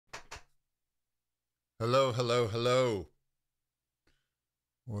Hello, hello, hello.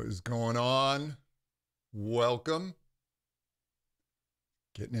 What is going on? Welcome.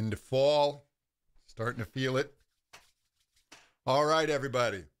 Getting into fall, starting to feel it. All right,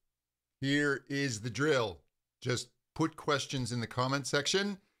 everybody. Here is the drill. Just put questions in the comment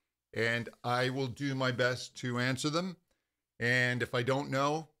section and I will do my best to answer them. And if I don't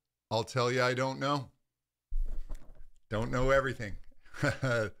know, I'll tell you I don't know. Don't know everything.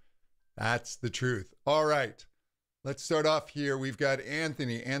 That's the truth. All right. Let's start off here. We've got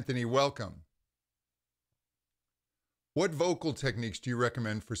Anthony. Anthony, welcome. What vocal techniques do you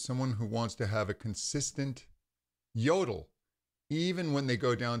recommend for someone who wants to have a consistent yodel, even when they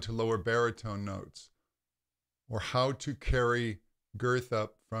go down to lower baritone notes? Or how to carry girth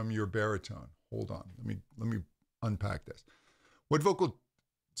up from your baritone? Hold on. Let me unpack this. What vocal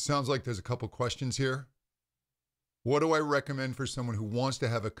sounds like there's a couple questions here. What do I recommend for someone who wants to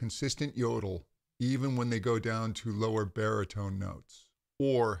have a consistent yodel, even when they go down to lower baritone notes,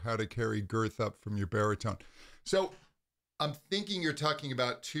 or how to carry girth up from your baritone? So I'm thinking you're talking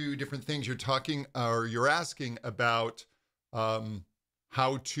about two different things. You're asking about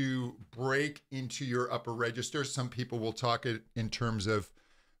how to break into your upper register. Some people will talk it in terms of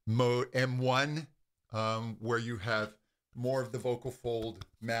mode M1, where you have more of the vocal fold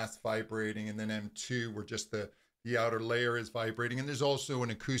mass vibrating, and then M2, where just the outer layer is vibrating. And there's also an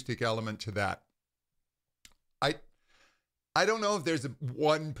acoustic element to that. I don't know if there's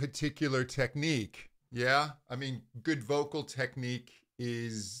one particular technique. Yeah, I mean, good vocal technique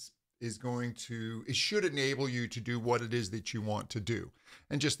it should enable you to do what it is that you want to do.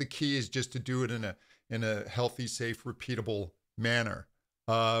 And just the key is just to do it in a healthy, safe, repeatable manner.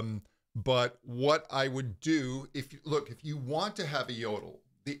 But what I would do, if you want to have a yodel,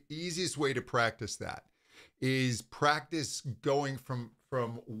 the easiest way to practice that is practice going from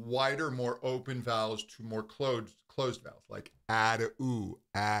wider, more open vowels to more closed vowels, like a to oo,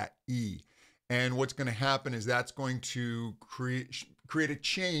 a, e. And what's going to happen is that's going to create a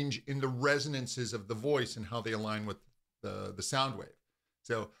change in the resonances of the voice and how they align with the sound wave.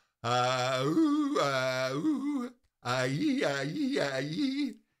 So, ooh, ooh,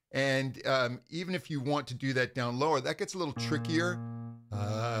 ee. And even if you want to do that down lower, that gets a little trickier.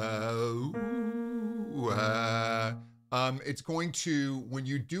 It's going to, when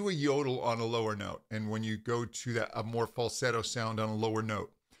you do a yodel on a lower note, and when you go to a more falsetto sound on a lower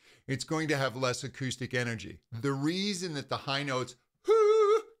note, it's going to have less acoustic energy. The reason that the high notes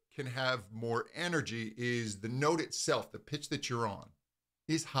can have more energy is the note itself, the pitch that you're on,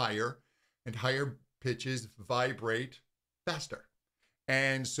 is higher, and higher pitches vibrate faster.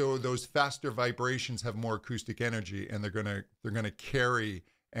 And so those faster vibrations have more acoustic energy, and they're gonna carry,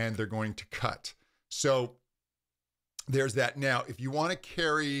 and they're going to cut. So there's that. Now, if you want to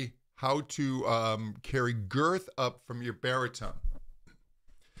carry girth up from your baritone.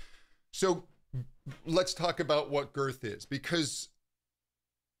 So let's talk about what girth is, because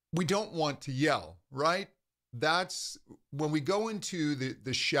we don't want to yell, right? That's when we go into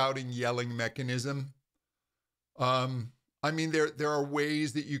the shouting, yelling mechanism. I mean, there are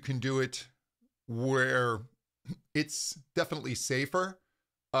ways that you can do it where it's definitely safer.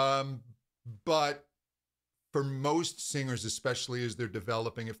 But for most singers, especially as they're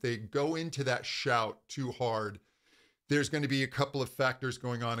developing, if they go into that shout too hard, there's going to be a couple of factors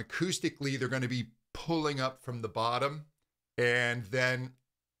going on. Acoustically, they're going to be pulling up from the bottom. And then,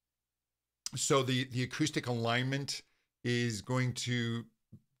 so the acoustic alignment is going to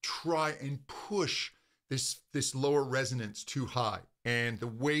try and push this lower resonance too high. And the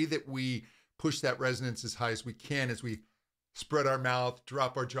way that we push that resonance as high as we can is we spread our mouth,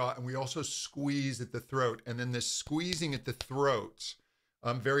 drop our jaw, and we also squeeze at the throat. And then this squeezing at the throat,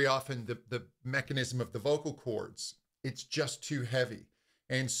 very often the mechanism of the vocal cords, it's just too heavy.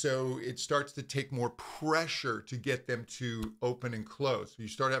 And so it starts to take more pressure to get them to open and close. So you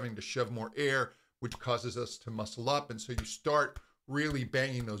start having to shove more air, which causes us to muscle up. And so you start really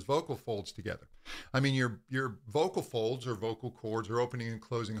banging those vocal folds together. I mean, your vocal folds or vocal cords are opening and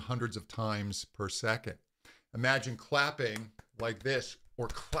closing hundreds of times per second. Imagine clapping like this, or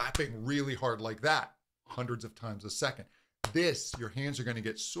clapping really hard like that, hundreds of times a second. Your hands are going to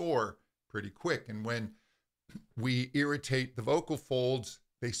get sore pretty quick. And when we irritate the vocal folds,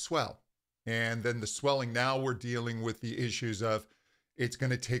 they swell. And then the swelling, now we're dealing with the issues of it's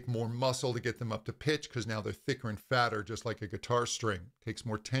going to take more muscle to get them up to pitch, because now they're thicker and fatter, just like a guitar string. It takes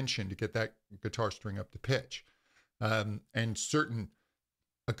more tension to get that guitar string up to pitch. And certain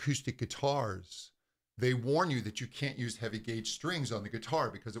acoustic guitars, they warn you that you can't use heavy gauge strings on the guitar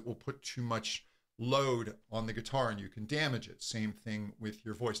because it will put too much load on the guitar and you can damage it. Same thing with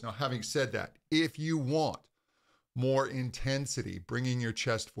your voice. Now, having said that, if you want more intensity, bringing your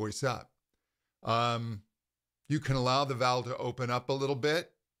chest voice up, you can allow the valve to open up a little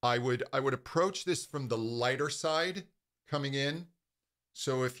bit. I would approach this from the lighter side coming in.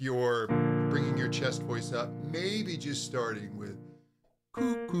 So if you're bringing your chest voice up, maybe just starting with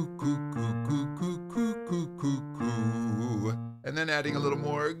coo, coo, coo, coo, coo, coo, coo, coo, coo, coo, and then adding a little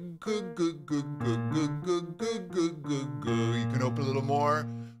more goo, goo, goo, goo, goo, goo, goo, goo, goo, goo. You can open a little more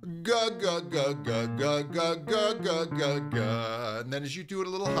ga, ga, ga, ga, ga, ga, ga, ga, ga, ga. And then as you do it a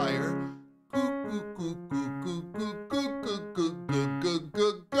little higher, goo, goo, goo, goo, goo, goo, goo, goo, goo, goo,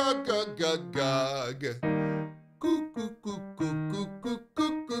 goo, ga, ga, ga, ga, ga. Goo, goo, goo, goo, goo, goo,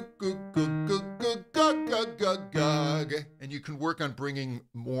 goo, goo, goo, goo, goo, goo, ga, ga, ga, ga. And you can work on bringing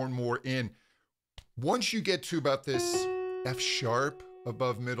more and more in. Once you get to about this F sharp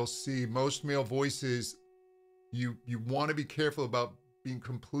above middle C, most male voices, you want to be careful about being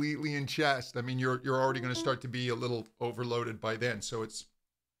completely in chest. I mean, you're already going to start to be a little overloaded by then. So it's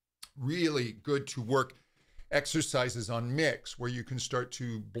really good to work exercises on mix where you can start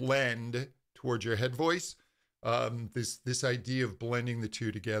to blend towards your head voice. This idea of blending the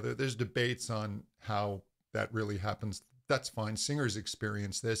two together, there's debates on how that really happens. That's fine. Singers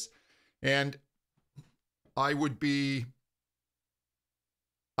experience this. And I would be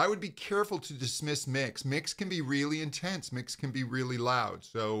careful to dismiss mix. Mix can be really intense. Mix can be really loud.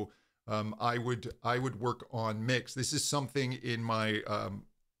 So I would work on mix. This is something in my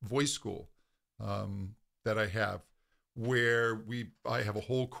voice school that I have, where I have a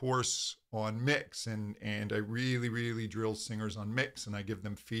whole course on mix, and I really drill singers on mix, and I give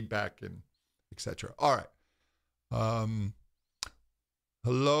them feedback and etc. All right.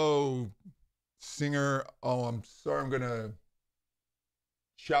 Hello, singer. Oh, I'm sorry.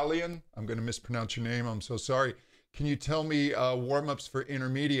 Shalian, I'm going to mispronounce your name. I'm so sorry. Can you tell me warm-ups for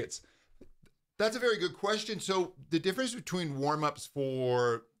intermediates? That's a very good question. So the difference between warm-ups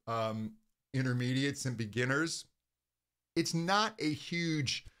for intermediates and beginners, it's not a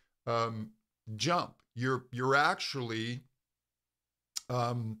huge jump. You're actually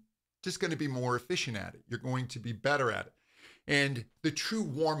just going to be more efficient at it. You're going to be better at it. And the true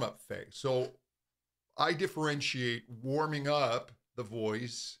warm-up phase. So I differentiate warming up the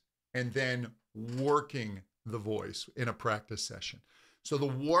voice and then working the voice in a practice session. So the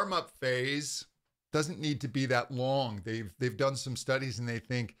warm-up phase doesn't need to be that long. They've done some studies and they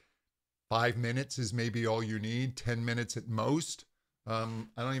think 5 minutes is maybe all you need, 10 minutes at most. I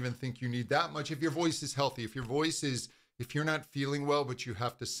don't even think you need that much if your voice is healthy. If you're not feeling well, but you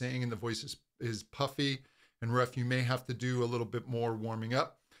have to sing and the voice is puffy and rough, you may have to do a little bit more warming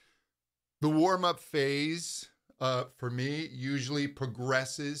up. The warm-up phase for me usually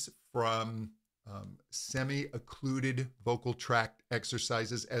progresses from semi-occluded vocal tract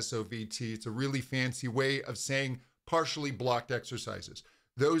exercises, SOVT. It's a really fancy way of saying partially blocked exercises.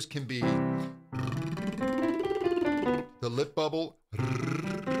 Those can be the lip bubble,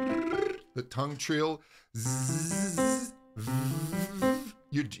 the tongue trill.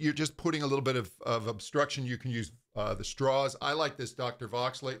 You're just putting a little bit of obstruction. You can use the straws. I like this Dr.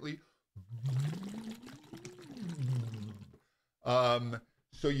 Vox lately.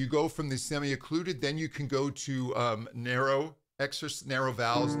 So you go from the semi-occluded, then you can go to narrow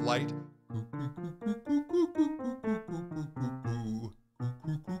vowels, light.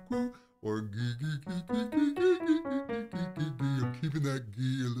 Or I'm keeping that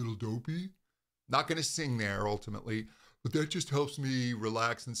gee a little dopey. Not going to sing there ultimately, but that just helps me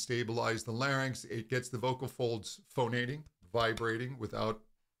relax and stabilize the larynx. It gets the vocal folds phonating, vibrating without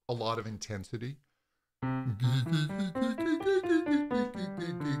a lot of intensity.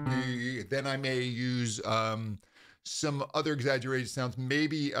 Then I may use some other exaggerated sounds,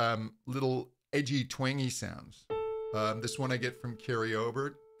 maybe little edgy, twangy sounds. This one I get from Carrie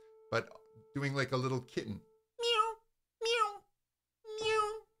Obert, but doing like a little kitten.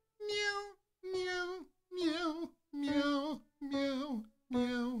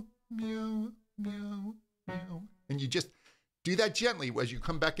 And you just do that gently as you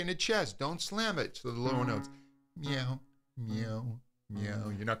come back into chest. Don't slam it to the lower notes. Meow, meow,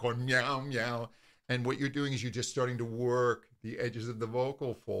 meow. You're not going meow, meow. And what you're doing is you're just starting to work the edges of the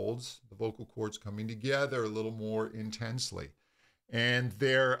vocal folds, the vocal cords coming together a little more intensely. And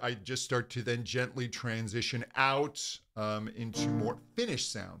there I just start to then gently transition out into more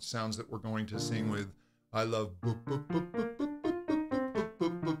finished sounds that we're going to sing with. I love.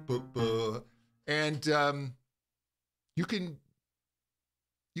 And you can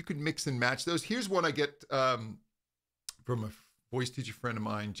mix and match those. Here's one I get from a voice teacher friend of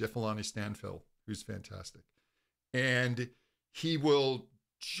mine, Jeff Alani Stanfill, who's fantastic. And he will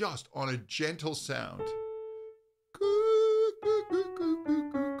just on a gentle sound,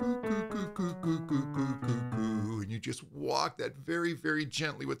 and you just walk that very, very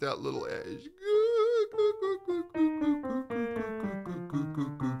gently with that little edge.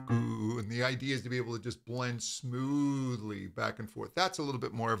 And the idea is to be able to just blend smoothly back and forth. That's a little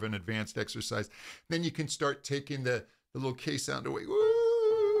bit more of an advanced exercise. Then you can start taking the little K sound away,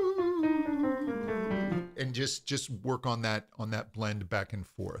 and just work on that blend back and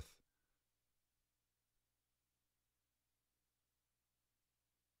forth.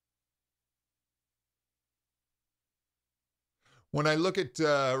 When I look at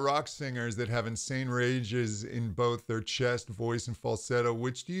rock singers that have insane ranges in both their chest, voice, and falsetto,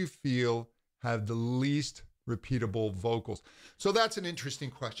 which do you feel have the least repeatable vocals? So that's an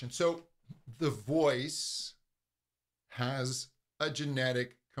interesting question. So the voice has a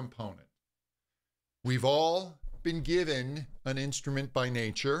genetic component. We've all been given an instrument by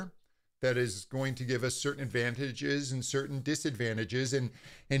nature that is going to give us certain advantages and certain disadvantages, and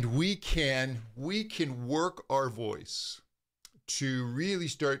we can work our voice to really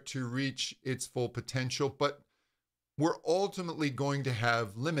start to reach its full potential, but we're ultimately going to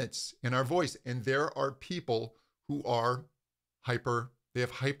have limits in our voice. And there are people who are they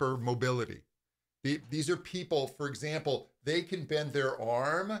have hypermobility. These are people, for example, they can bend their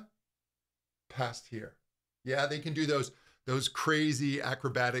arm past here. Yeah, they can do those crazy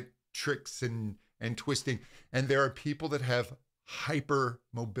acrobatic tricks and twisting. And there are people that have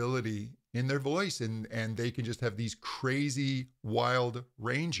hypermobility in their voice, and they can just have these crazy wild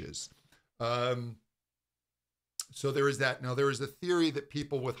ranges. So there is that. Now there is a theory that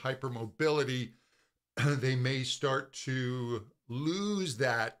people with hypermobility, they may start to lose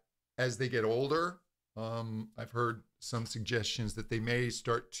that as they get older. I've heard some suggestions that they may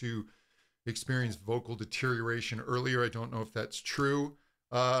start to experience vocal deterioration earlier. I don't know if that's true.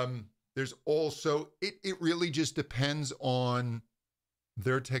 There's also, it really just depends on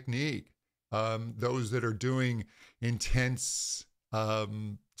their technique. Those that are doing intense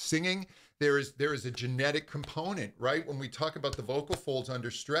singing, there is a genetic component, right? When we talk about the vocal folds under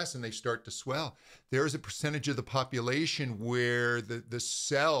stress and they start to swell, there is a percentage of the population where the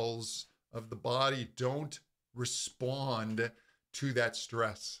cells of the body don't respond to that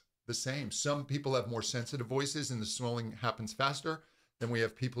stress the same. Some people have more sensitive voices and the swelling happens faster. Then we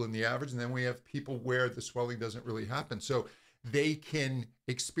have people in the average, and then we have people where the swelling doesn't really happen. So they can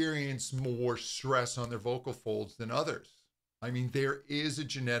experience more stress on their vocal folds than others. I mean, there is a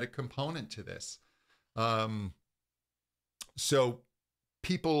genetic component to this. So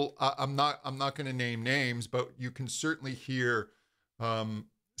people, I'm not going to name names, but you can certainly hear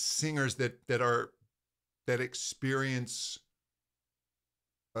singers that experience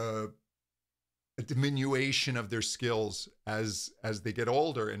a diminution of their skills as they get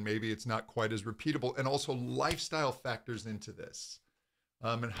older, and maybe it's not quite as repeatable. And also lifestyle factors into this,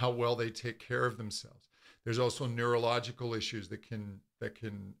 and how well they take care of themselves. There's also neurological issues that can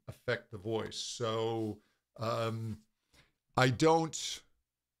affect the voice. So the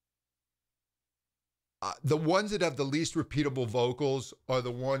ones that have the least repeatable vocals are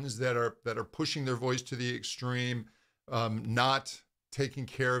the ones that are pushing their voice to the extreme, not taking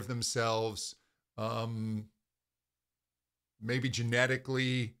care of themselves. Maybe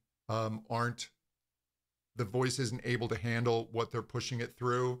genetically the voice isn't able to handle what they're pushing it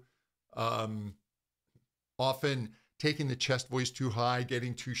through. Often taking the chest voice too high,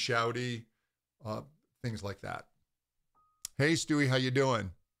 getting too shouty, things like that. Hey, Stewie, how you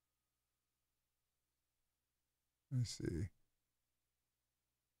doing? Let's see.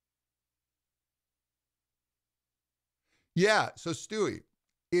 Yeah, so Stewie,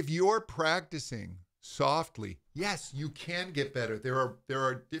 if you're practicing softly, yes, you can get better. There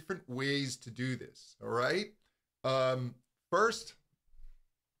are different ways to do this, all right? First,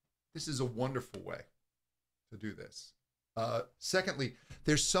 this is a wonderful way to do this. Secondly,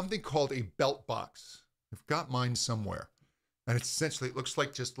 there's something called a belt box. I've got mine somewhere. And it's essentially, it looks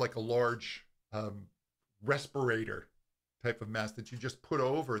like just like a large respirator type of mask that you just put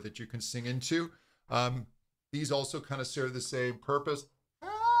over that you can sing into. These also kind of serve the same purpose.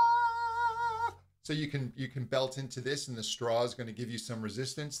 So you can belt into this, and the straw is going to give you some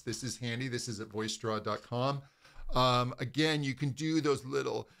resistance. This is handy. This is at voicestraw.com. Again, you can do those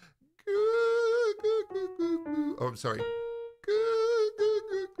little, oh, I'm sorry.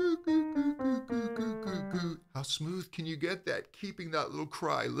 How smooth can you get that? Keeping that little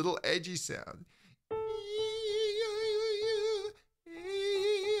cry, little edgy sound.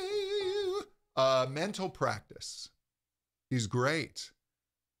 Mental practice is great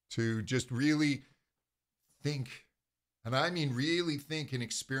to just really think, and I mean really think and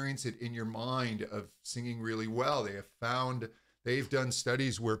experience it in your mind of singing really well. They've done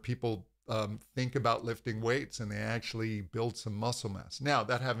studies where people think about lifting weights and they actually build some muscle mass. Now,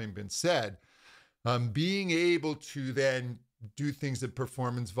 that having been said, being able to then do things at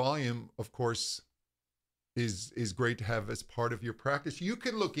performance volume, of course, is great to have as part of your practice. You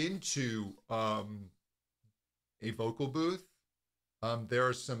can look into a vocal booth.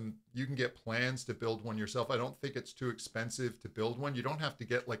 You can get plans to build one yourself. I don't think it's too expensive to build one. You don't have to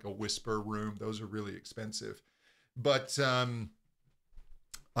get like a whisper room. Those are really expensive. But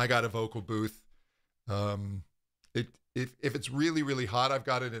I got a vocal booth. If it's really, really hot, I've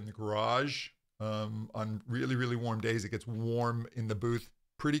got it in the garage. On really, really warm days, it gets warm in the booth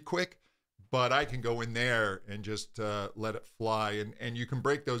pretty quick, but I can go in there and just let it fly. And you can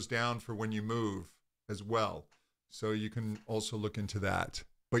break those down for when you move as well. So you can also look into that.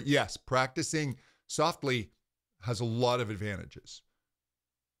 But yes, practicing softly has a lot of advantages.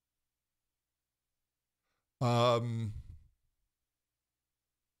 Let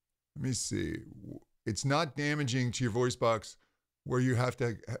me see. It's not damaging to your voice box where you have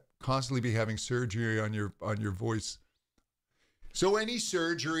to constantly be having surgery on your voice. So any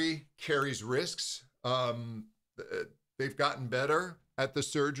surgery carries risks. They've gotten better at the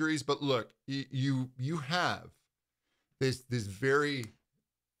surgeries, but look, you have this very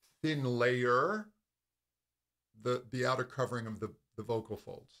thin layer, the outer covering of the vocal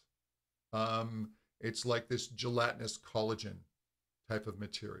folds. It's like this gelatinous collagen type of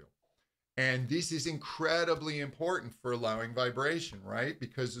material. And this is incredibly important for allowing vibration, right?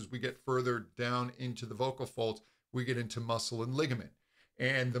 Because as we get further down into the vocal folds, we get into muscle and ligament.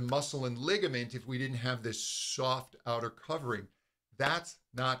 And the muscle and ligament, if we didn't have this soft outer covering, that's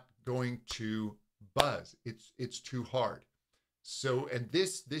not going to buzz. It's too hard. So, and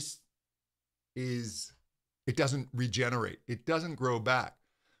this is, it doesn't regenerate. It doesn't grow back.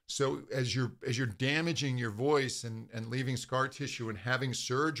 So as you're damaging your voice and leaving scar tissue and having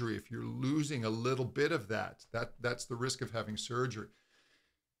surgery, if you're losing a little bit of that's the risk of having surgery.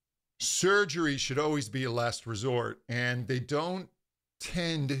 Surgery should always be a last resort, and they don't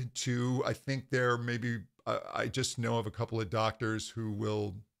tend to, I think there maybe, I just know of a couple of doctors who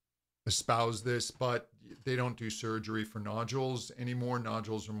will espouse this, but they don't do surgery for nodules anymore.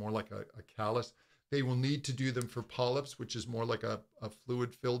 Nodules are more like a callus. They will need to do them for polyps, which is more like a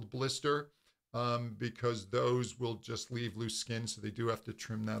fluid-filled blister, because those will just leave loose skin, so they do have to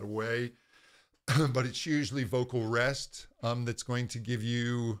trim that away. But it's usually vocal rest that's going to give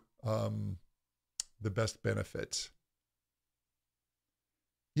you the best benefits.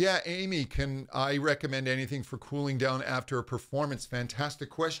 Yeah, Amy, can I recommend anything for cooling down after a performance? Fantastic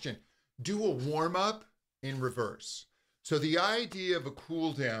question. Do a warm-up in reverse. So the idea of a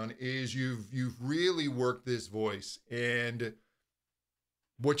cool down is you've really worked this voice, and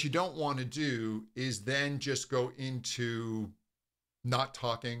what you don't want to do is then just go into not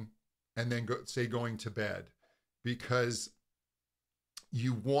talking and then going to bed, because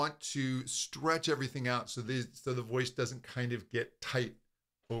you want to stretch everything out so the voice doesn't kind of get tight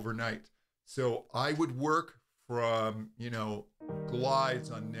overnight. So I would work from, glides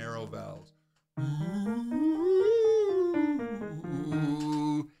on narrow vowels.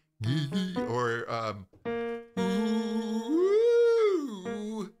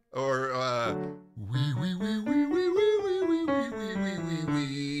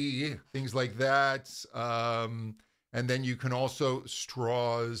 Things like that. And then you can also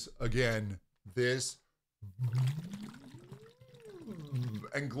straws again, this,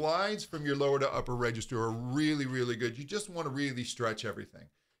 and glides from your lower to upper register are really, really good. You just want to really stretch everything.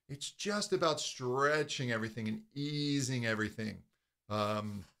 It's just about stretching everything and easing everything.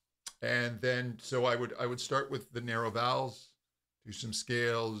 And then, so I would start with the narrow vowels, do some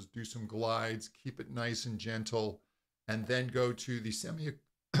scales, do some glides, keep it nice and gentle, and then go to the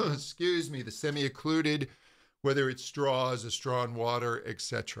the semi-occluded, whether it's straws, a straw in water,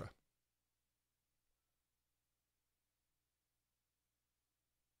 etc.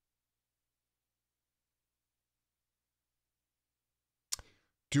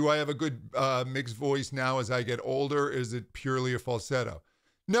 Do I have a good mixed voice now as I get older? Is it purely a falsetto?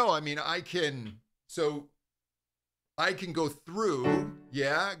 No, I mean, I can go through,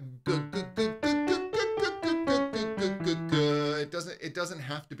 yeah, good. It doesn't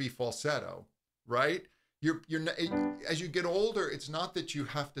have to be falsetto, right? You're as you get older, it's not that you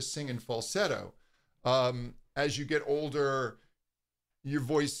have to sing in falsetto. As you get older, your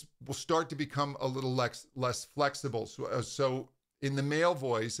voice will start to become a little less flexible. So in the male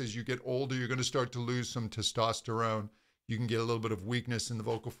voice, as you get older, you're going to start to lose some testosterone. You can get a little bit of weakness in the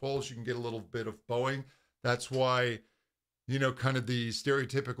vocal folds. You can get a little bit of bowing. That's why, kind of the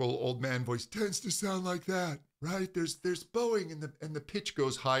stereotypical old man voice tends to sound like that, right? There's bowing and the pitch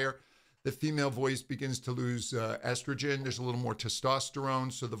goes higher. The female voice begins to lose estrogen. There's a little more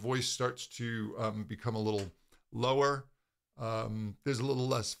testosterone, so the voice starts to become a little lower. There's a little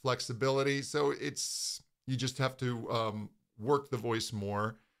less flexibility, so you just have to work the voice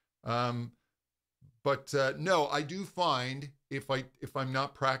more. But no, I do find if I'm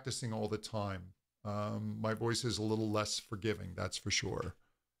not practicing all the time, my voice is a little less forgiving. That's for sure.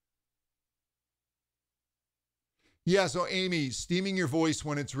 Yeah, so Amy, steaming your voice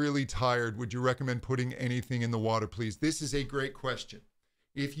when it's really tired, would you recommend putting anything in the water, please? This is a great question.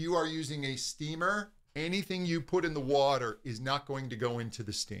 If you are using a steamer, anything you put in the water is not going to go into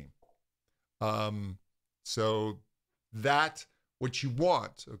the steam. So that's what you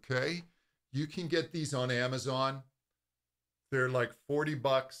want, okay? You can get these on Amazon. They're like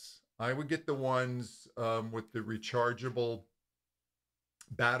 $40. I would get the ones with the rechargeable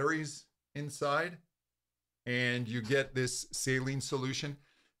batteries inside. And you get this saline solution.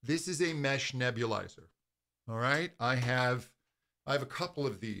 This is a mesh nebulizer. All right. I have a couple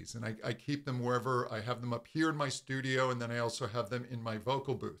of these, and I keep them wherever. I have them up here in my studio, and then I also have them in my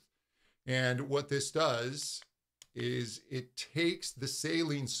vocal booth. And what this does is it takes the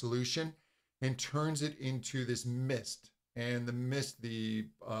saline solution and turns it into this mist. And the mist, it's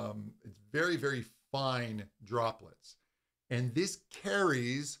very, very fine droplets. And this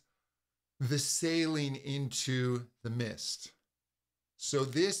carries the saline into the mist. So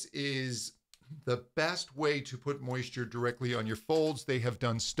this is the best way to put moisture directly on your folds. They have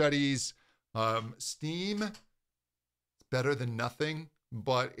done studies. Steam, it's better than nothing,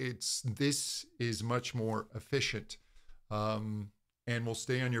 but this is much more efficient and will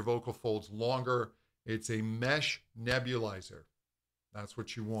stay on your vocal folds longer. It's a mesh nebulizer. That's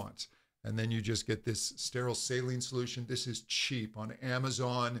what you want. And then you just get this sterile saline solution. This is cheap on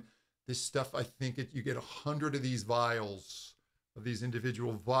Amazon. This stuff, I think you get 100 of these vials, of these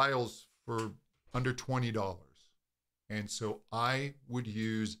individual vials for under $20. And so I would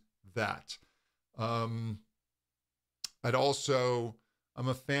use that. I'm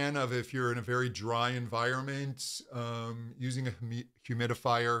a fan of, if you're in a very dry environment, using a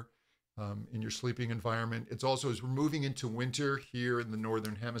humidifier in your sleeping environment. It's also, as we're moving into winter here in the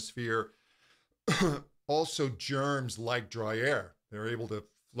Northern Hemisphere, also germs like dry air. They're able to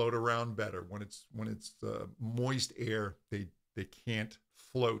float around better. When it's moist air, they can't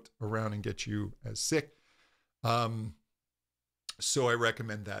float around and get you as sick. So I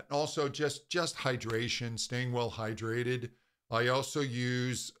recommend that. Also, just hydration, staying well hydrated. I also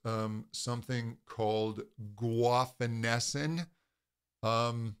use something called guaifenesin.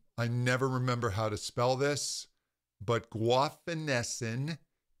 I never remember how to spell this, but guaifenesin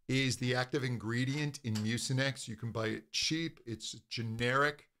is the active ingredient in Mucinex. You can buy it cheap. It's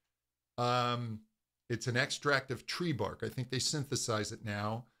generic. It's an extract of tree bark. I think they synthesize it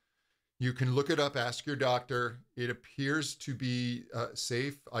now. You can look it up, ask your doctor. It appears to be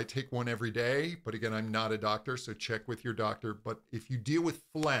safe. I take one every day, but again, I'm not a doctor, so check with your doctor. But if you deal with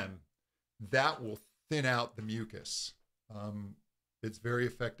phlegm, that will thin out the mucus. It's very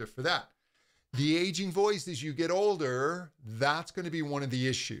effective for that. The aging voice, as you get older, that's going to be one of the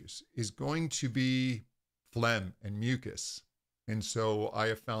issues, is going to be phlegm and mucus. And so I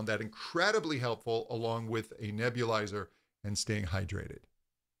have found that incredibly helpful, along with a nebulizer and staying hydrated.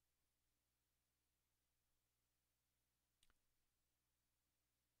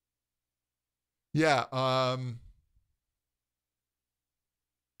 Yeah.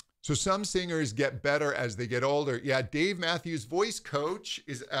 So some singers get better as they get older. Yeah, Dave Matthews' voice coach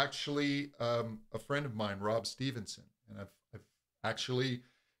is actually a friend of mine, Rob Stevenson. And I've actually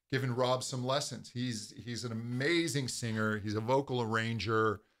given Rob some lessons. He's an amazing singer. He's a vocal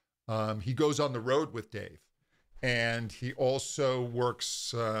arranger. He goes on the road with Dave. And he also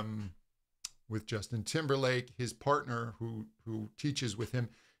works with Justin Timberlake. His partner who teaches with him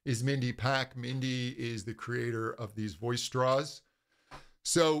is Mindy Pack. Mindy is the creator of these voice straws.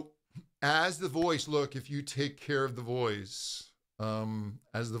 So as the voice, look, if you take care of the voice,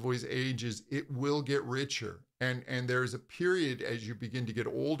 as the voice ages, it will get richer. And there's a period as you begin to get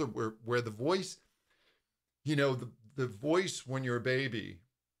older where the voice, the voice when you're a baby,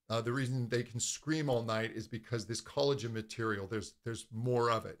 the reason they can scream all night is because this collagen material, there's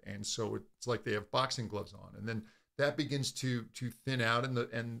more of it. And so it's like they have boxing gloves on. And then that begins to thin out,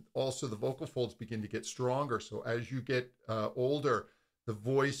 and also the vocal folds begin to get stronger. So as you get older, the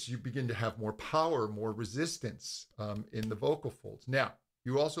voice, you begin to have more power, more resistance in the vocal folds. Now,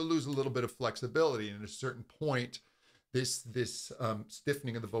 you also lose a little bit of flexibility, and at a certain point, this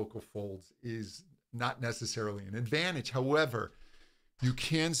stiffening of the vocal folds is not necessarily an advantage. However, you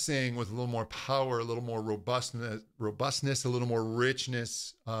can sing with a little more power, a little more robustness, a little more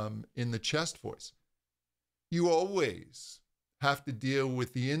richness in the chest voice. You always have to deal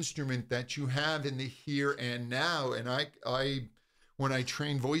with the instrument that you have in the here and now. And I when I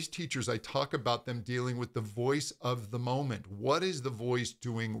train voice teachers, I talk about them dealing with the voice of the moment. What is the voice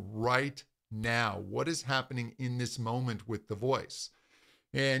doing right now? What is happening in this moment with the voice?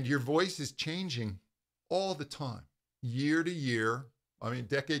 And your voice is changing all the time, year to year. I mean,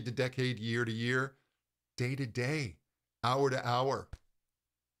 decade to decade, year to year, day to day, hour to hour.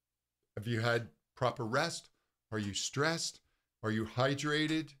 Have you had proper rest? Are you stressed? Are you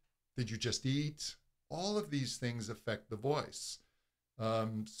hydrated? Did you just eat? All of these things affect the voice.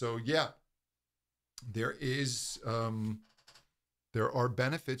 So yeah, there are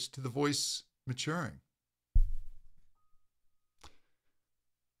benefits to the voice maturing.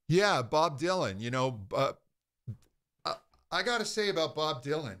 Yeah, Bob Dylan, I got to say about Bob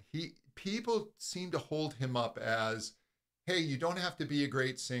Dylan, people seem to hold him up as, hey, you don't have to be a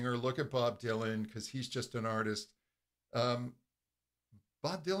great singer. Look at Bob Dylan because he's just an artist. Bob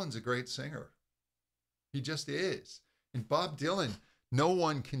Dylan's a great singer. He just is. And Bob Dylan, no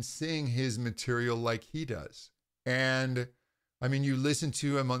one can sing his material like he does. And I mean, you listen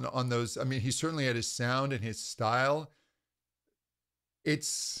to him on those. I mean, he certainly had his sound and his style.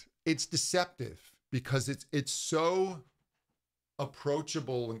 It's deceptive because it's so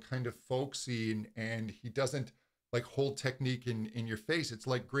approachable and kind of folksy, and he doesn't like hold technique in your face. It's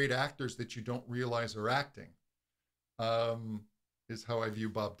like great actors that you don't realize are acting, is how I view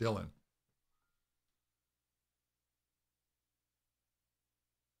Bob Dylan.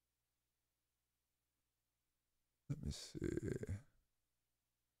 Let me see.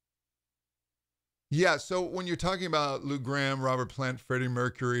 Yeah, so when you're talking about Lou Gramm, Robert Plant, Freddie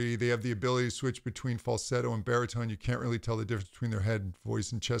Mercury, they have the ability to switch between falsetto and baritone. You can't really tell the difference between their head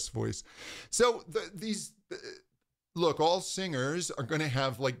voice and chest voice. So look, all singers are going to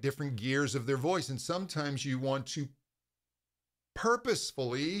have like different gears of their voice, and sometimes you want to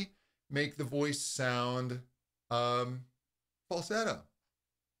purposefully make the voice sound falsetto.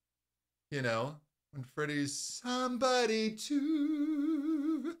 When Freddie's somebody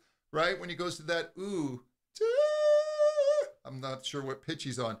to, right? When he goes to that ooh, I'm not sure what pitch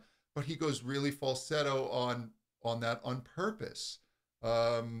he's on, but he goes really falsetto on that on purpose.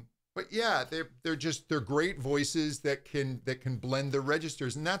 But yeah, they're great voices that can blend the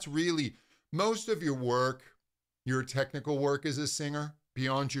registers, and that's really most of your work, your technical work as a singer,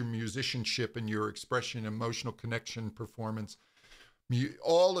 beyond your musicianship and your expression, emotional connection, performance.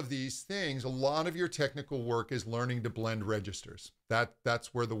 All of these things, a lot of your technical work is learning to blend registers.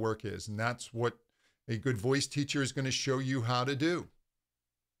 That's where the work is, and that's what a good voice teacher is going to show you how to do.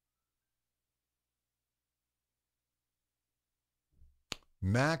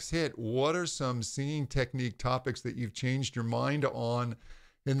 Max Hit, what are some singing technique topics that you've changed your mind on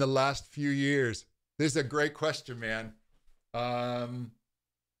in the last few years? This is a great question, man.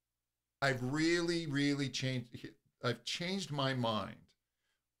 I've really changed my mind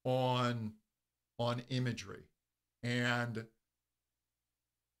on imagery, and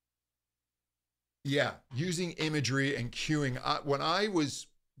yeah, using imagery and cueing. When I was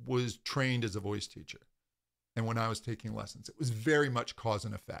trained as a voice teacher, and when I was taking lessons, it was very much cause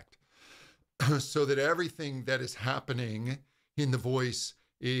and effect, so that everything that is happening in the voice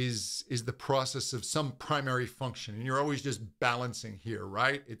is the process of some primary function, and you're always just balancing here,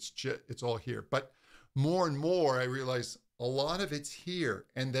 right? It's all here. But more and more, I realize a lot of it's here,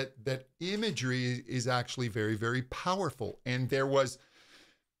 and that imagery is actually very, very powerful. And there was,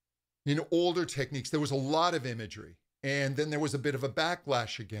 in older techniques, there was a lot of imagery, and then there was a bit of a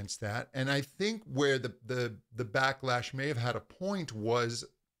backlash against that. And I think where the backlash may have had a point was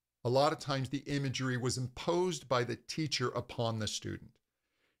a lot of times the imagery was imposed by the teacher upon the student.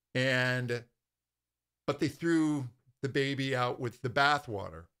 But they threw the baby out with the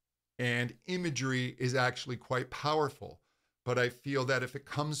bathwater, and imagery is actually quite powerful. But I feel that if it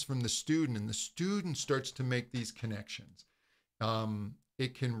comes from the student and the student starts to make these connections,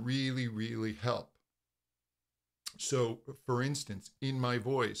 it can really, really help. So, for instance, in my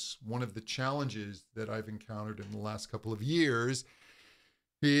voice, one of the challenges that I've encountered in the last couple of years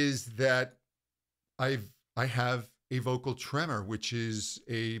is that I have a vocal tremor, which is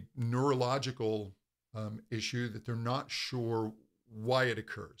a neurological issue that they're not sure why it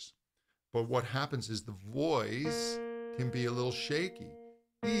occurs. But what happens is the voice can be a little shaky.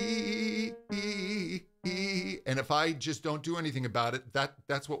 And if I just don't do anything about it,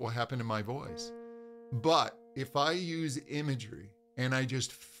 that's what will happen to my voice. But if I use imagery and I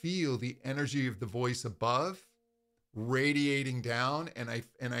just feel the energy of the voice above radiating down, and I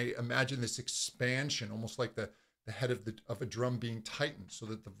imagine this expansion, almost like the head of a drum being tightened, so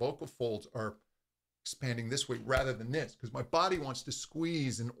that the vocal folds are expanding this way rather than this, because my body wants to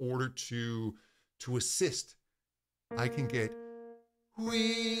squeeze in order to assist. I can get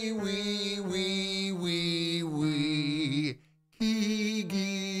wee wee wee wee wee gee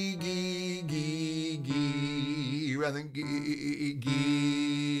gee gee gee gee rather than gee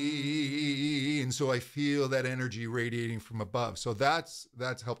gee, and so I feel that energy radiating from above. So that's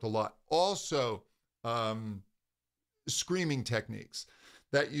helped a lot. Also, screaming techniques.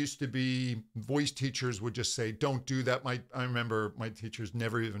 That used to be, voice teachers would just say, don't do that. I remember my teachers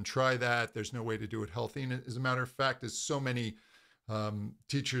never even try that. There's no way to do it healthy. And as a matter of fact, as so many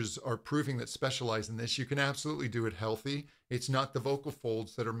teachers are proving that specialize in this, you can absolutely do it healthy. It's not the vocal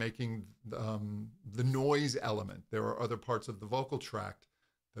folds that are making the noise element. There are other parts of the vocal tract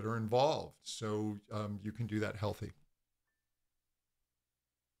that are involved. So you can do that healthy.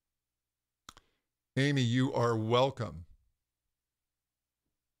 Amy, you are welcome.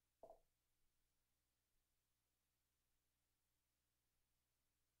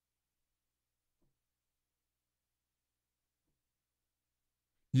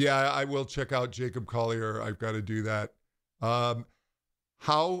 Yeah, I will check out Jacob Collier. I've got to do that. How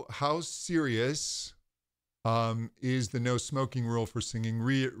serious is the no smoking rule for singing?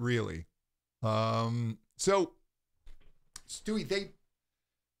 Really? So, Stewie,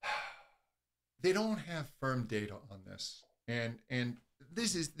 they don't have firm data on this, and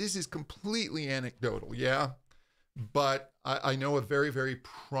this is completely anecdotal, yeah. But I know a very, very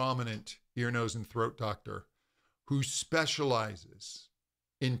prominent ear, nose, and throat doctor who specializes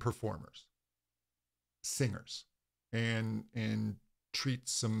in performers, singers, and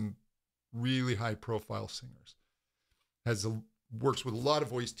treats some really high profile singers. Works with a lot of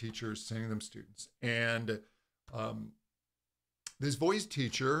voice teachers, sending them students. And this voice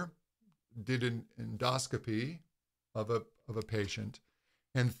teacher did an endoscopy of a patient,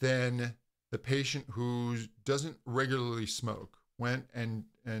 and then the patient who doesn't regularly smoke went and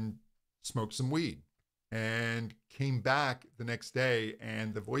smoked some weed and came back the next day,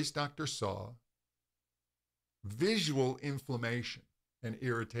 and the voice doctor saw visual inflammation and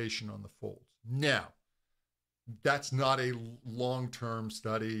irritation on the folds. Now, that's not a long-term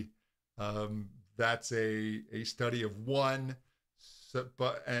study. That's a study of one. So,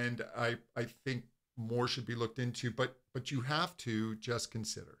 and I think more should be looked into. But you have to just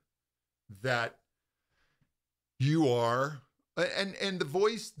consider that you are, and the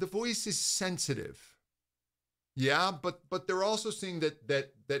voice is sensitive. Yeah, but they're also seeing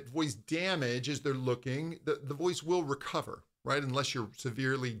that voice damage as they're looking. The voice will recover, right? Unless you're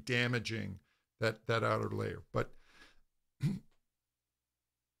severely damaging that outer layer. But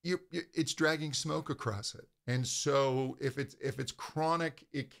it's dragging smoke across it, and so if it's chronic,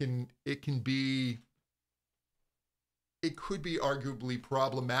 it could be arguably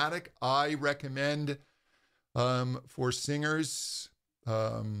problematic. I recommend for singers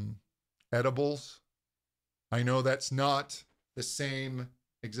edibles. I know that's not the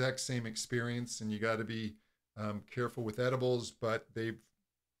exact same experience, and you got to be careful with edibles, but they've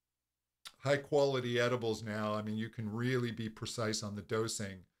high quality edibles now. I mean, you can really be precise on the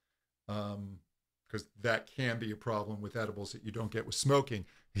dosing, because that can be a problem with edibles that you don't get with smoking,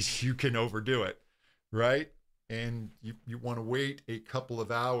 is you can overdo it, right? And you want to wait a couple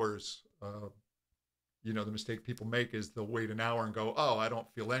of hours. The mistake people make is they'll wait an hour and go, oh, I don't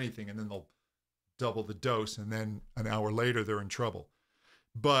feel anything, and then they'll double the dose, and then an hour later they're in trouble.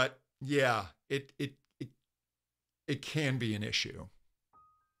 But yeah, it can be an issue.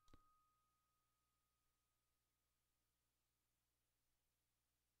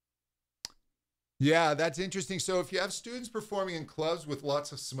 Yeah, that's interesting. So if you have students performing in clubs with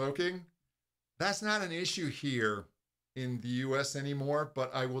lots of smoking, that's not an issue here in the US anymore.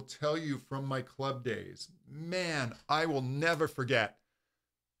 But I will tell you from my club days, man, I will never forget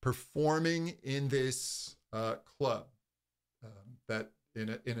performing in this club that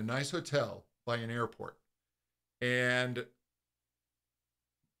in a nice hotel by an airport, and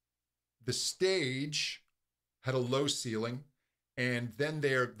the stage had a low ceiling, and then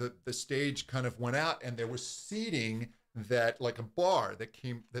the stage kind of went out, and there was seating that, like a bar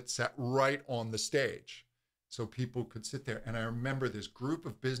that sat right on the stage, so people could sit there. And I remember this group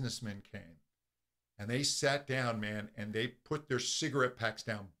of businessmen came, and they sat down, man, and they put their cigarette packs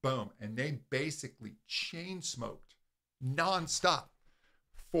down, boom, and they basically chain smoked nonstop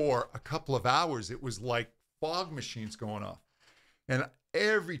for a couple of hours. It was like fog machines going off. And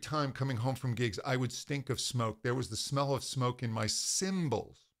every time coming home from gigs, I would stink of smoke. There was the smell of smoke in my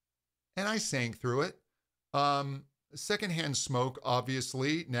cymbals, and I sang through it. Secondhand smoke,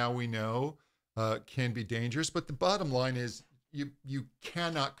 obviously, now we know, can be dangerous. But the bottom line is you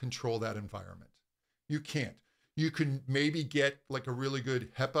cannot control that environment. You can't. You can maybe get like a really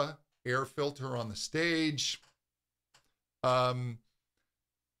good HEPA air filter on the stage.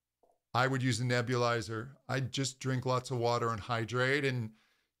 I would use a nebulizer. I'd just drink lots of water and hydrate, and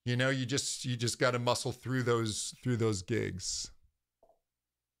you know, you just got to muscle through those gigs.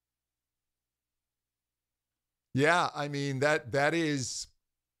 Yeah, I mean that's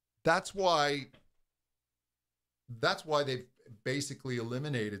why they've basically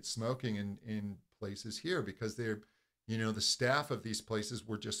eliminated smoking in places here, because they're, you know, the staff of these places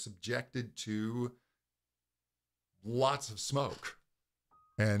were just subjected to lots of smoke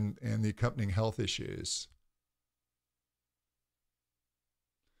and the accompanying health issues.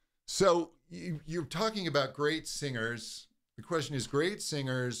 So you're talking about great singers. The question is, great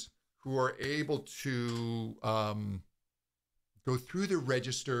singers who are able to go through the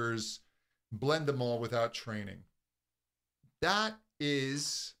registers, blend them all without training. That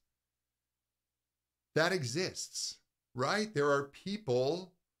exists, right? There are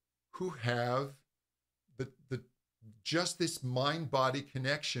people who have the just this mind-body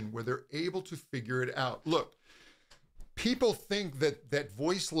connection where they're able to figure it out. Look, people think that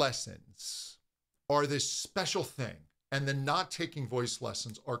voice lessons are this special thing, and then not taking voice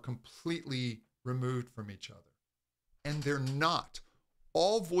lessons are completely removed from each other. And they're not.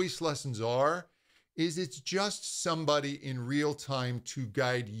 All voice lessons is it's just somebody in real time to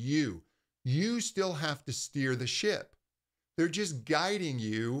guide you. You still have to steer the ship. They're just guiding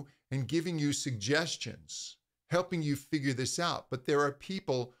you and giving you suggestions, helping you figure this out. But there are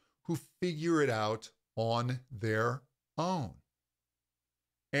people who figure it out on their own.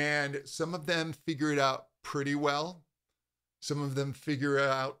 And some of them figure it out pretty well. Some of them figure it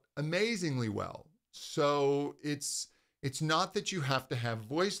out amazingly well. So it's not that you have to have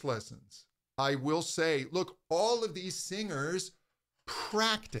voice lessons. I will say, look, all of these singers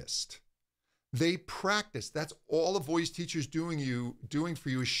practiced. They practiced. That's all a voice teacher's doing for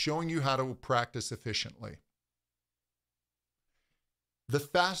you, is showing you how to practice efficiently. The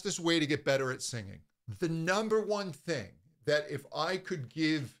fastest way to get better at singing, the number one thing that if I could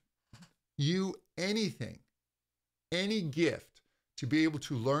give you anything, any gift to be able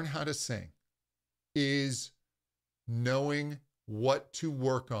to learn how to sing, is knowing what to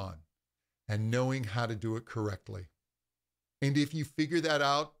work on and knowing how to do it correctly. And if you figure that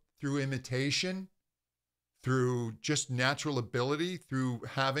out through imitation, through just natural ability, through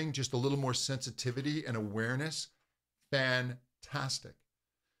having just a little more sensitivity and awareness, fantastic.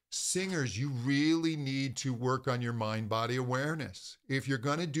 Singers, you really need to work on your mind-body awareness. If you're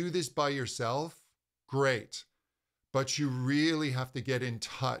going to do this by yourself, great. But you really have to get in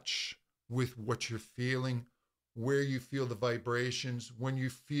touch with what you're feeling, where you feel the vibrations, when you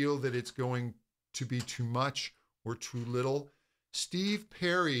feel that it's going to be too much or too little. Steve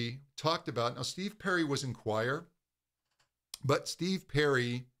Perry talked about, now Steve Perry was in choir, but Steve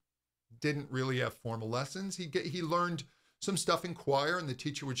Perry didn't really have formal lessons. He learned some stuff in choir, and the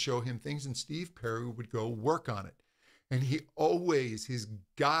teacher would show him things, and Steve Perry would go work on it. And his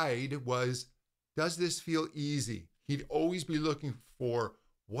guide was, does this feel easy? He'd always be looking for,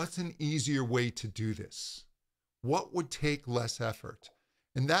 what's an easier way to do this? What would take less effort?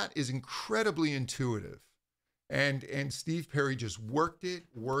 And that is incredibly intuitive. And Steve Perry just worked it.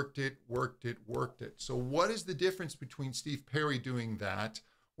 So what is the difference between Steve Perry doing that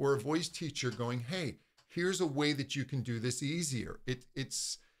or a voice teacher going, hey, here's a way that you can do this easier?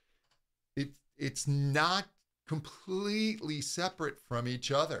 It's not completely separate from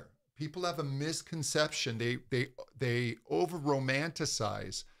each other. People have a misconception. They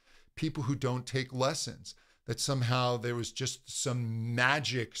over-romanticize people who don't take lessons, that somehow there was just some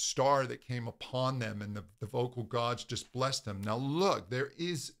magic star that came upon them and the vocal gods just blessed them. Now look, there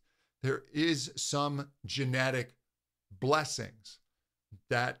is some genetic blessings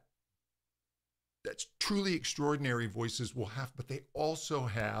that's truly extraordinary voices will have, but they also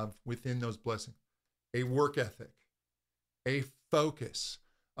have within those blessings a work ethic, a focus,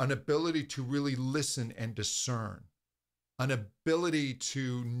 an ability to really listen and discern, an ability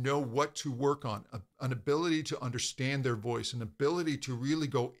to know what to work on, an ability to understand their voice, an ability to really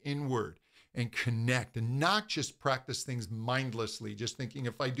go inward and connect and not just practice things mindlessly, just thinking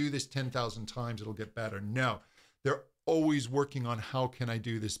if I do this 10,000 times, it'll get better. No, they're always working on how can I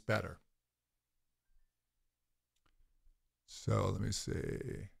do this better. So let me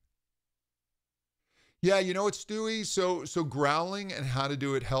see. Yeah, you know what, Stewie? So growling and how to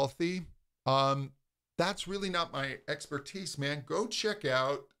do it healthy. Um, that's really not my expertise, man. Go check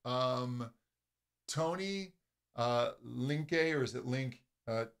out Tony Linke, or is it Link?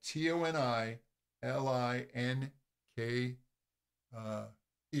 Tonilinke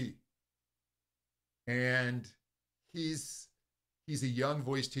E. And he's he's a young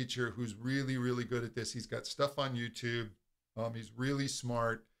voice teacher who's really, really good at this. He's got stuff on YouTube. He's really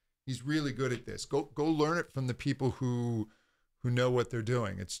smart. He's really good at this. Go learn it from the people who know what they're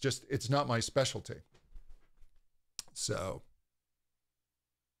doing. It's not my specialty. So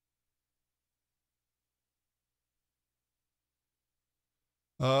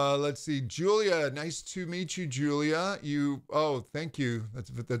let's see, Julia. Nice to meet you, Julia. Thank you.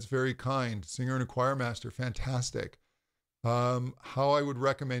 That's very kind. Singer and a choir master, fantastic. How I would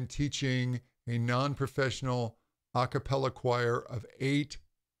recommend teaching a non-professional a cappella choir of 8.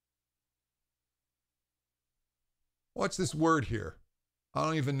 What's this word here? I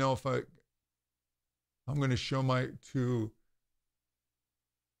don't even know if I'm going to show my to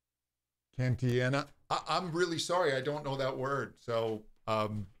Cantiana. I'm really sorry. I don't know that word. So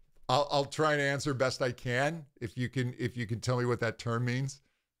I'll try and answer best I can. If you can tell me what that term means.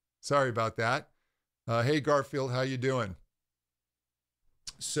 Sorry about that. Hey Garfield, how you doing?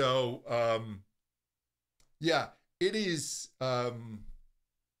 So yeah, it is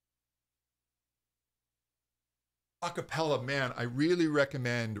acapella, man. I really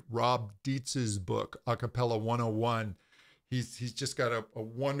recommend Rob Dietz's book, Acapella 101. He's just got a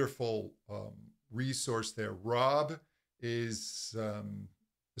wonderful resource there. Rob is a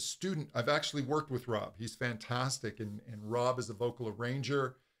student. I've actually worked with Rob. He's fantastic, and Rob is a vocal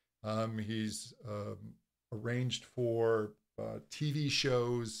arranger. He's arranged for TV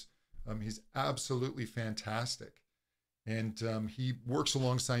shows. He's absolutely fantastic, and he works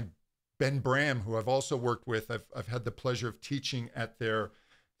alongside Ben Bram, who I've also worked with. I've had the pleasure of teaching at their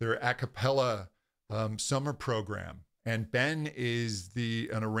a cappella summer program. And Ben is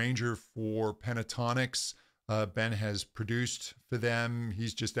an arranger for Pentatonics. Ben has produced for them.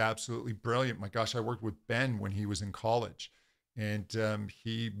 He's just absolutely brilliant. My gosh, I worked with Ben when he was in college, and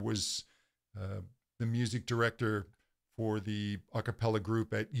he was the music director for the a cappella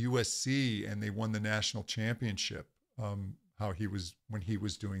group at USC, and they won the national championship. When he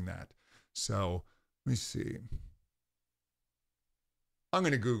was doing that. So let me see. I'm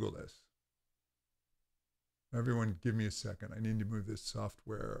going to Google this. Everyone, give me a second. I need to move this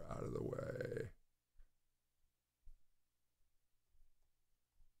software out of the way.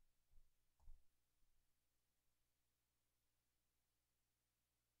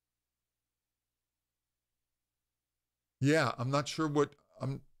 Yeah, I'm not sure what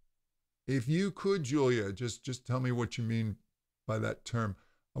I'm. If you could, Julia, just tell me what you mean by that term.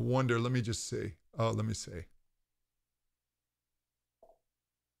 I wonder. Let me just see. Oh, let me see.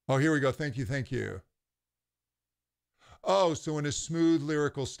 Oh, here we go. Thank you. Thank you. Oh, so in a smooth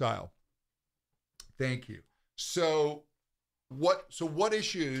lyrical style. Thank you. So what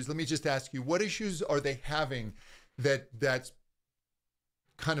issues, let me just ask you, what issues are they having that's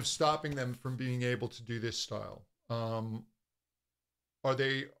kind of stopping them from being able to do this style? Are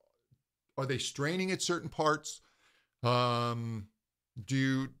they straining at certain parts? Um,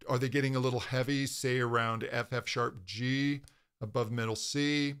 are they getting a little heavy, say around F sharp G above middle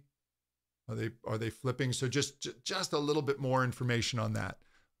C? Are they flipping? So just a little bit more information on that.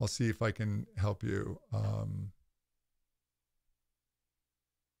 I'll see if I can help you.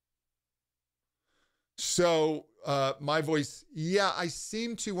 So my voice, yeah, I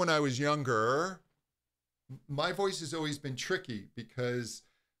seem to, when I was younger, my voice has always been tricky because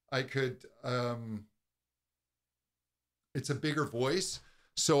I could, it's a bigger voice,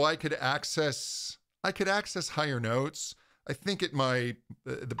 so I could access higher notes. I think the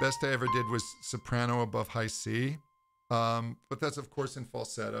best I ever did was soprano above high C, but that's of course in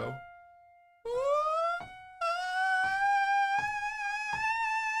falsetto.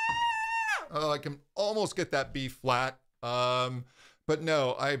 I can almost get that B flat, but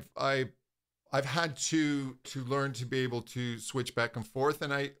no, I've had to learn to be able to switch back and forth,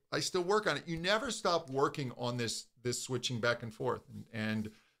 and I still work on it. You never stop working on this switching back and forth,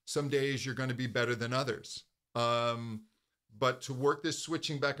 and some days you're going to be better than others. But to work this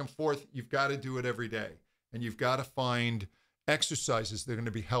switching back and forth, you've got to do it every day, and you've got to find exercises that are going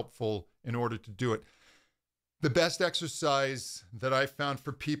to be helpful in order to do it. The best exercise that I found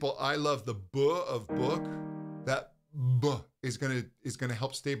for people, I love the B of book. That B is going to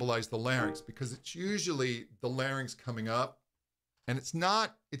help stabilize the larynx, because it's usually the larynx coming up, and it's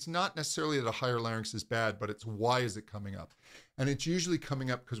not necessarily that a higher larynx is bad, but it's why is it coming up? And it's usually coming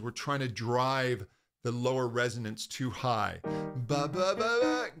up because we're trying to drive the lower resonance too high. Ba, ba, ba,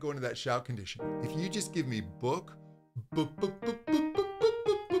 ba, go into that shout condition. If you just give me book, book, book, book, book,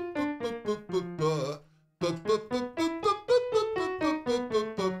 book,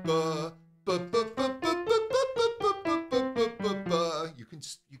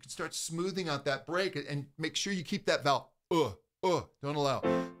 you can start smoothing out that break and make sure you keep that vowel. Don't allow.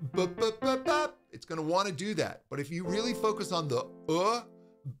 It's going to want to do that. But if you really focus on the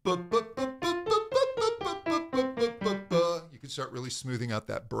you can start really smoothing out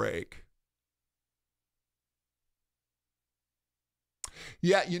that break.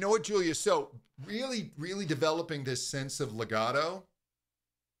 Yeah, you know what, Julia? So really, really developing this sense of legato,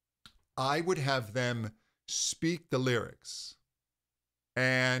 I would have them speak the lyrics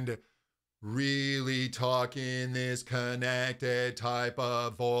and really talk in this connected type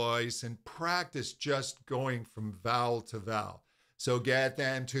of voice and practice just going from vowel to vowel. So get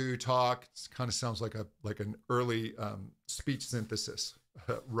them to talk. It kind of sounds like an early speech synthesis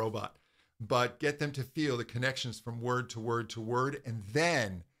robot, but get them to feel the connections from word to word to word, and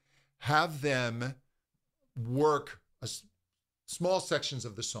then have them work small sections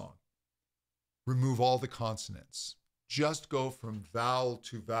of the song. Remove all the consonants. Just go from vowel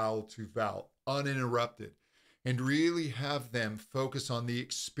to vowel to vowel, uninterrupted, and really have them focus on the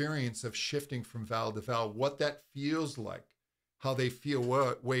experience of shifting from vowel to vowel, what that feels like, how they feel.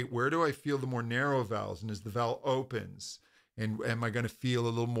 Wait, where do I feel the more narrow vowels? And as the vowel opens, and am I going to feel a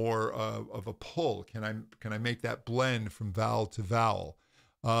little more of a pull? Can I make that blend from vowel to vowel?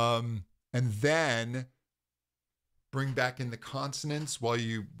 And then bring back in the consonants while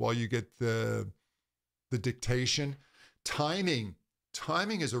you get the dictation. Timing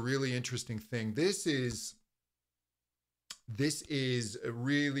is a really interesting thing. This is a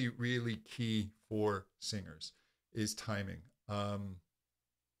really, really key for singers, is timing,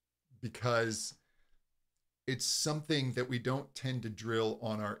 because it's something that we don't tend to drill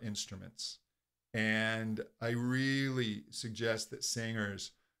on our instruments. And I really suggest that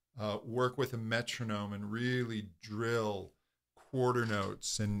singers work with a metronome and really drill quarter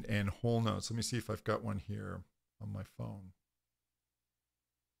notes and whole notes. Let me see if I've got one here on my phone.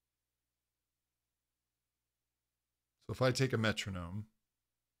 So if I take a metronome,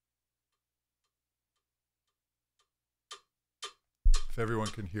 if everyone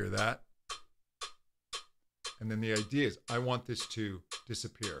can hear that, and then the idea is I want this to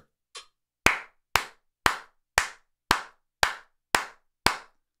disappear.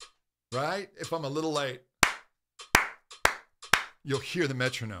 Right? If I'm a little late, you'll hear the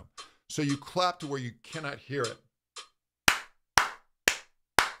metronome. So you clap to where you cannot hear it.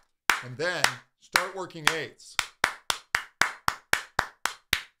 And then start working eighths.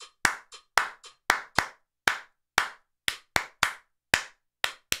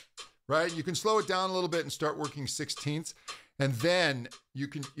 Right? You can slow it down a little bit and start working sixteenths. And then you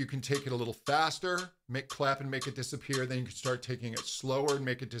can take it a little faster, clap and make it disappear. Then you can start taking it slower and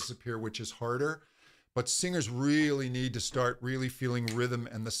make it disappear, which is harder. But singers really need to start really feeling rhythm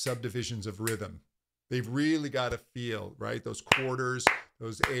and the subdivisions of rhythm. They've really got to feel, right? Those quarters,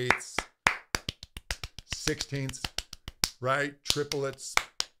 those eighths, sixteenths, right? Triplets,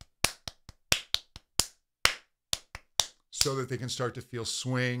 so that they can start to feel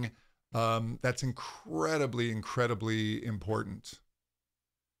swing. That's incredibly, incredibly important.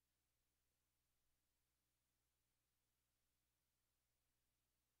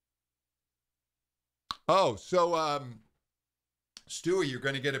 Oh, so Stewie, you're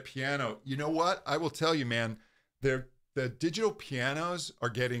going to get a piano. You know what? I will tell you, man. The digital pianos are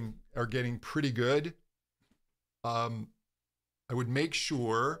getting pretty good. I would make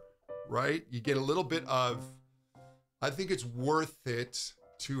sure, right? You get a little bit of. I think it's worth it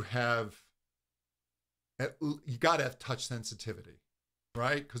to have. You got to have touch sensitivity,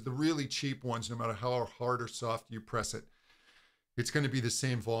 right? Because the really cheap ones, no matter how hard or soft you press it, it's going to be the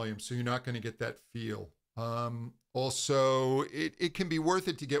same volume, so you're not going to get that feel. Also, it can be worth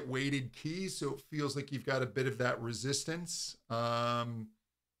it to get weighted keys, so it feels like you've got a bit of that resistance.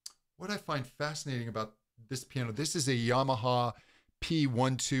 What I find fascinating about this piano, this is a Yamaha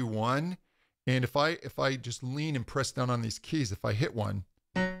P121, and if I just lean and press down on these keys, if I hit one,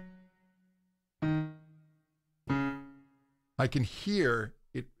 I can hear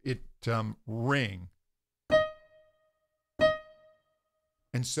it ring.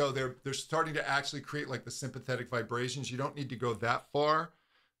 And so they're starting to actually create like the sympathetic vibrations. You don't need to go that far,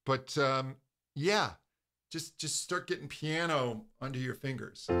 but yeah, just start getting piano under your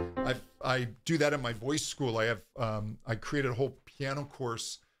fingers. I do that in my voice school. I created a whole piano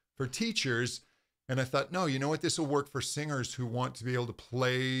course for teachers, and I thought, no, you know what? This will work for singers who want to be able to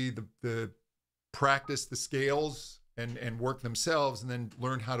play the practice the scales and work themselves, and then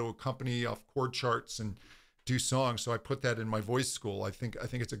learn how to accompany off chord charts and do songs. So I put that in my voice school. I think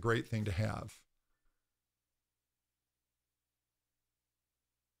it's a great thing to have.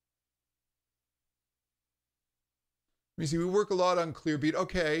 Let me see. We work a lot on clear beat.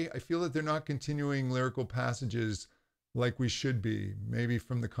 Okay, I feel that they're not continuing lyrical passages like we should be. Maybe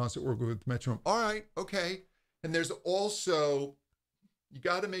from the concert work with metronome. All right, okay. And there's also, you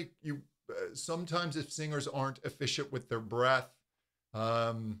got to make you. Sometimes if singers aren't efficient with their breath,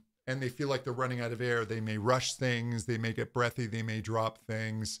 and they feel like they're running out of air, they may rush things, they may get breathy, they may drop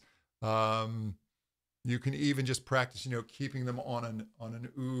things. You can even just practice, keeping them on an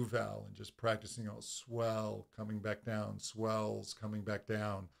oo vowel and just practicing swell coming back down, swells coming back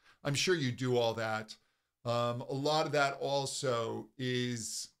down. I'm sure you do all that. A lot of that also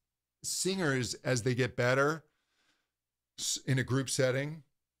is singers, as they get better in a group setting,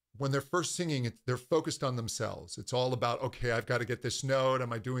 when they're first singing, they're focused on themselves. It's all about, okay, I've got to get this note.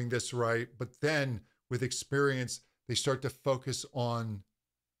 Am I doing this right? But then with experience, they start to focus on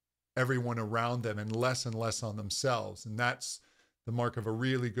everyone around them and less on themselves. And that's the mark of a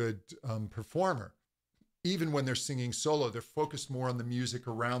really good performer. Even when they're singing solo, they're focused more on the music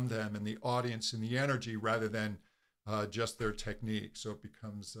around them and the audience and the energy rather than just their technique. So it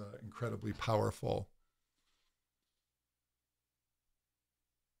becomes incredibly powerful.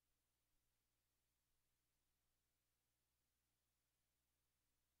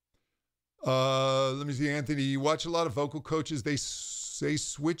 Let me see, Anthony. You watch a lot of vocal coaches. They say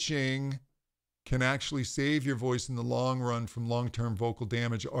switching can actually save your voice in the long run from long-term vocal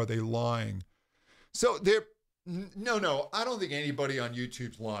damage. Are they lying? So no, I don't think anybody on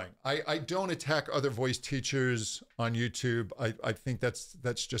YouTube's lying. I don't attack other voice teachers on YouTube. I think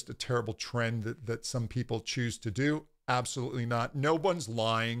that's just a terrible trend that some people choose to do. Absolutely not. No one's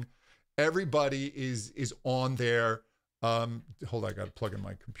lying. Everybody is on there. Hold on, I got to plug in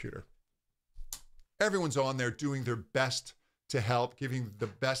my computer. Everyone's on there doing their best to help, giving the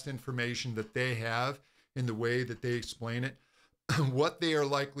best information that they have in the way that they explain it. What they are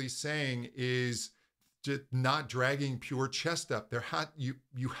likely saying is just not dragging pure chest up.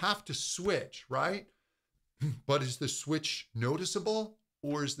 You have to switch, right? But is the switch noticeable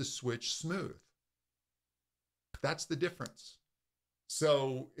or is the switch smooth? That's the difference.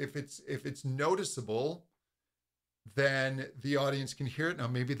 So if it's noticeable, then the audience can hear it. Now,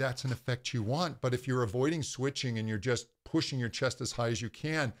 maybe that's an effect you want, but if you're avoiding switching and you're just pushing your chest as high as you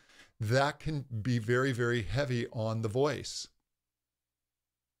can, that can be very, very heavy on the voice.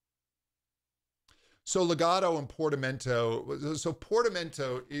 So legato and portamento. So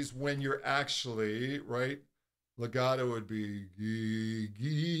portamento is when you're actually, right? Legato would be gee,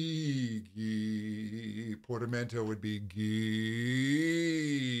 gee, gee. Portamento would be gee.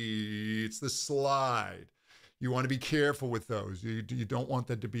 It's the slide. You want to be careful with those. You don't want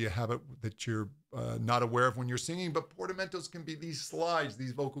that to be a habit that you're not aware of when you're singing, but portamentos can be, these slides,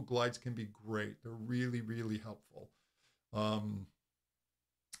 these vocal glides can be great. They're really, really helpful.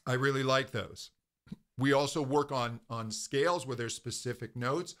 I really like those. We also work on scales where there's specific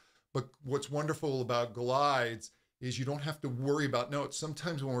notes, but what's wonderful about glides is you don't have to worry about notes.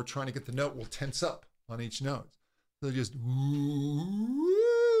 Sometimes when we're trying to get the note, we'll tense up on each note. So just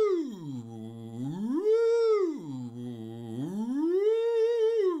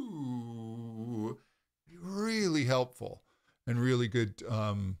really helpful and really good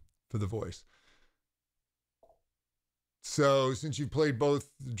for the voice. So since you played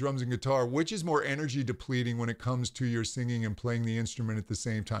both drums and guitar, which is more energy depleting when it comes to your singing and playing the instrument at the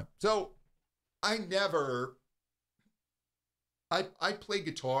same time? So I play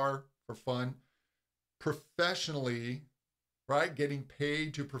guitar for fun. Professionally, right? Getting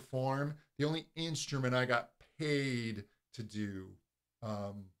paid to perform. The only instrument I got paid to do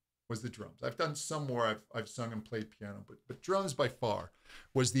was the drums. I've done some more. I've sung and played piano, but drums by far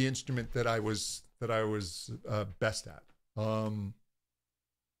was the instrument that I was best at. I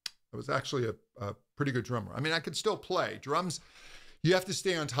was actually a pretty good drummer. I mean, I could still play drums. You have to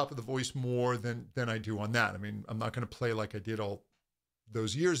stay on top of the voice more than I do on that. I mean, I'm not going to play like I did all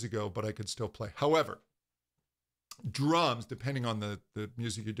those years ago, but I could still play. However, drums, depending on the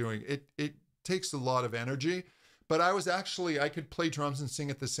music you're doing, it takes a lot of energy. But I could play drums and sing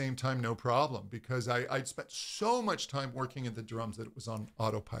at the same time, no problem, because I'd spent so much time working at the drums that it was on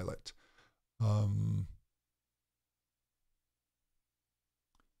autopilot.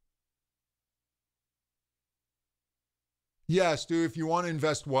 Yeah, Stu, if you want to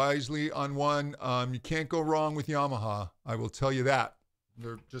invest wisely on one, you can't go wrong with Yamaha. I will tell you that.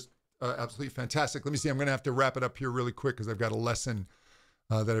 They're just absolutely fantastic. Let me see. I'm going to have to wrap it up here really quick because I've got a lesson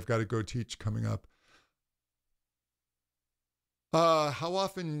that I've got to go teach coming up. How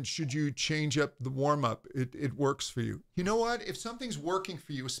often should you change up the warm-up? It works for you. You know what? If something's working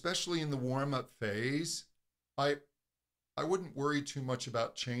for you, especially in the warm-up phase, I wouldn't worry too much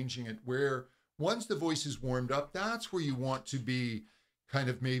about changing it. Where once the voice is warmed up, that's where you want to be kind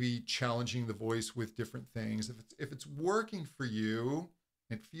of maybe challenging the voice with different things. If it's working for you,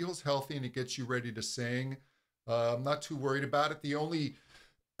 it feels healthy and it gets you ready to sing, I'm not too worried about it. The only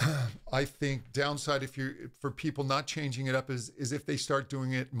I think downside for people not changing it up is if they start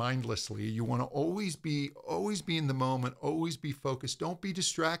doing it mindlessly. You want to always be in the moment, always be focused. Don't be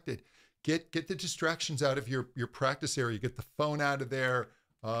distracted. Get the distractions out of your practice area. Get the phone out of there.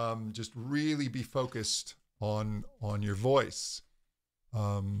 Just really be focused on your voice.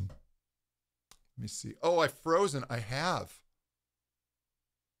 Let me see. Oh, I've frozen. I have.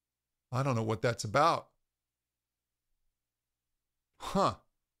 I don't know what that's about. Huh.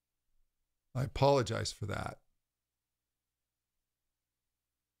 I apologize for that.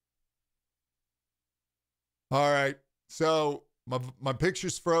 All right. So my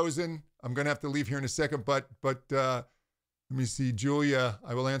picture's frozen. I'm going to have to leave here in a second, but let me see, Julia,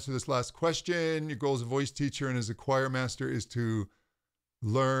 I will answer this last question. Your goal as a voice teacher and as a choir master is to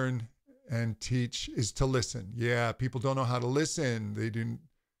learn and teach, is to listen. Yeah, people don't know how to listen. They do.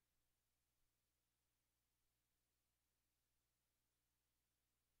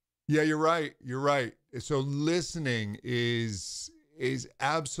 Yeah, you're right. You're right. So listening is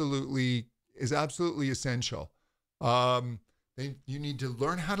absolutely essential. You need to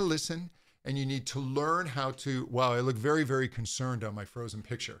learn how to listen, and you need to learn how to. Wow, I look very, very concerned on my frozen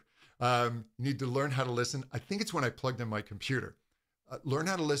picture. You need to learn how to listen. I think it's when I plugged in my computer. Learn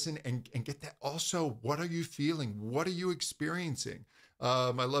how to listen and get that. Also, what are you feeling? What are you experiencing? I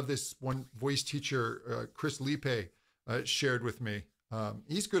love this one voice teacher, Chris Lipe, shared with me.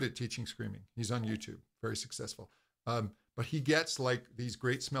 He's good at teaching screaming. He's on YouTube, very successful. But he gets like these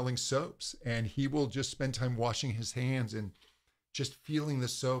great smelling soaps, and he will just spend time washing his hands and just feeling the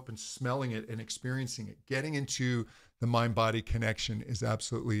soap and smelling it and experiencing it. Getting into the mind-body connection is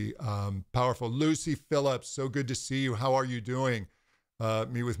absolutely powerful. Lucy Phillips, so good to see you. How are you doing?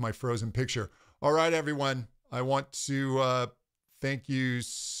 Me with my frozen picture. All right, everyone. I want to thank you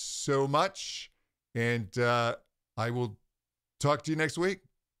so much, and I will talk to you next week.